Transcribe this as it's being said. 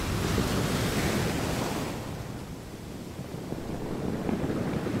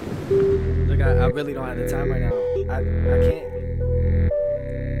I really don't have the time right now. I can't.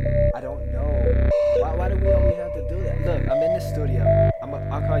 I don't know. Why do we always have to do that? Look, I'm in the studio.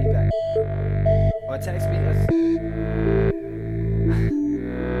 I'll call you back. Or text me.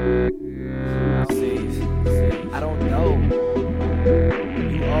 Please. I don't know.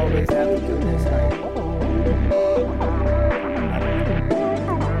 You always have to do this. Like,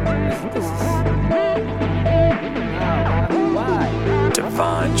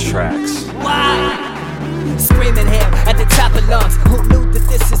 Divine Tracks. Why? Screaming here at the top of lungs. Who knew that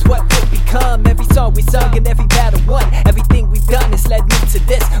this is what would become? Every song we sung and every battle won. Everything we've done has led me to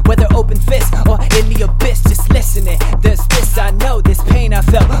this. Whether open fist or in the abyss, just listening. There's this I know, this pain I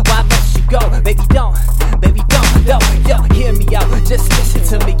felt. Why must you go? Baby don't, yo, hear me out. Just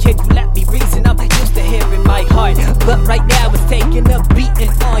listen to me, kid, you let me reason. I'm used to hearing my heart, but right now it's taking a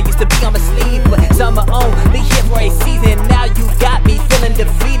beating on. Used to be on my sleeve, but summer only here for a season. Now you got me feeling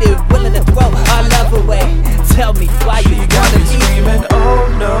defeated, willing to throw our love away. Tell me why you Got wanna me leave. screaming, oh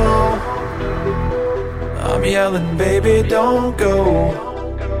no. I'm yelling, baby, don't go.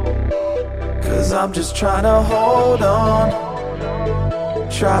 Cause I'm just trying to hold on.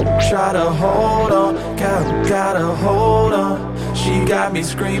 Try to hold on. Gotta hold on. She got me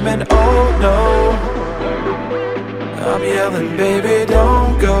screaming, oh no. I'm yelling, baby,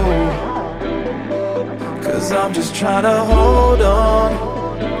 don't go. Cause I'm just trying to hold on.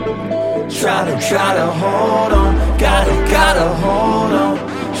 Try to hold on. Gotta hold on.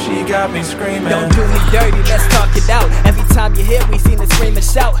 She got me screaming. Don't do me dirty, let's talk it out. Every time you hear me, seen to scream and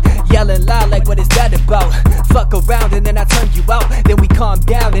shout. Yelling loud like what is that about? Fuck around and then I turn you out. Then we calm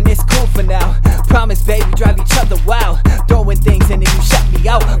down and it's cool for now. Promise baby, drive each other wild. Throwing things and then you shut me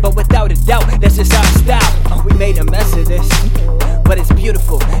out. But without a doubt, that's just our style. We made a mess of this, but it's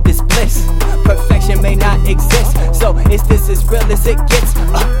beautiful, this bliss. Perfection may not exist, so is this as real as it gets?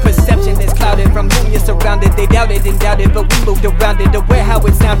 Perception is clouded from whom you're surrounded. They doubted and doubted, but we moved around it. Aware how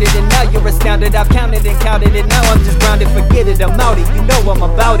it sounded, and now you're astounded. I've counted and counted, and now I'm just grounded. Forget it, I'm out it, you know I'm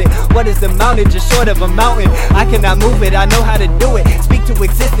about it. What is the mountain? Just short of a mountain. I cannot move it, I know how to do it. Speak to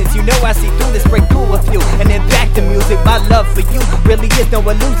existence, you know I see through this. Break through a few, and then back to music. My love for you really is no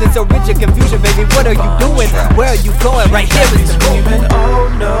illusion. So rigid confusion, baby, what are you doing? Where are you going? Right here is the screaming, oh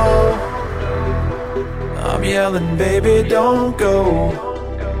no. I'm yelling, baby, don't go.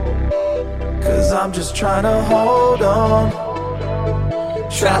 Cause I'm just trying to hold on.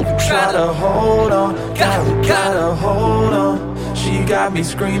 Try to hold on. Gotta hold on. She got me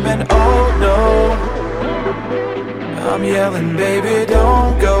screaming, oh no. I'm yelling, baby,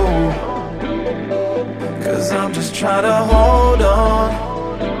 don't go. Cause I'm just trying to hold on.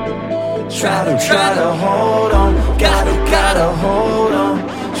 Try to hold on. Gotta hold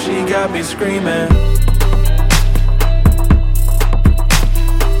on. She got me screaming.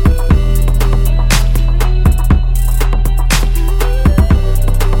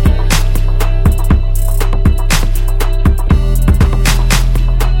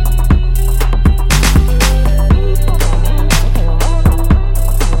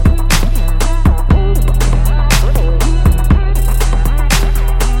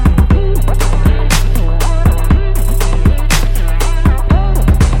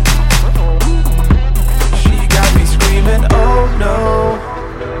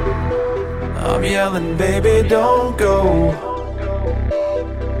 I'm yelling, baby, don't go.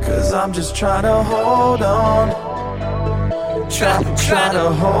 Cause I'm just trying to hold on. Try to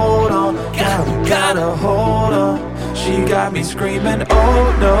hold on. Gotta hold on. She got me screaming,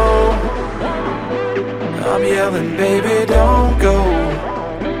 oh no. I'm yelling, baby, don't go.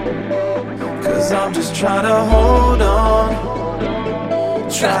 Cause I'm just trying to hold on.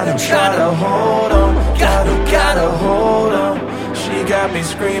 Try to hold on. Gotta hold on. She got me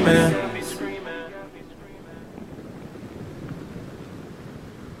screaming.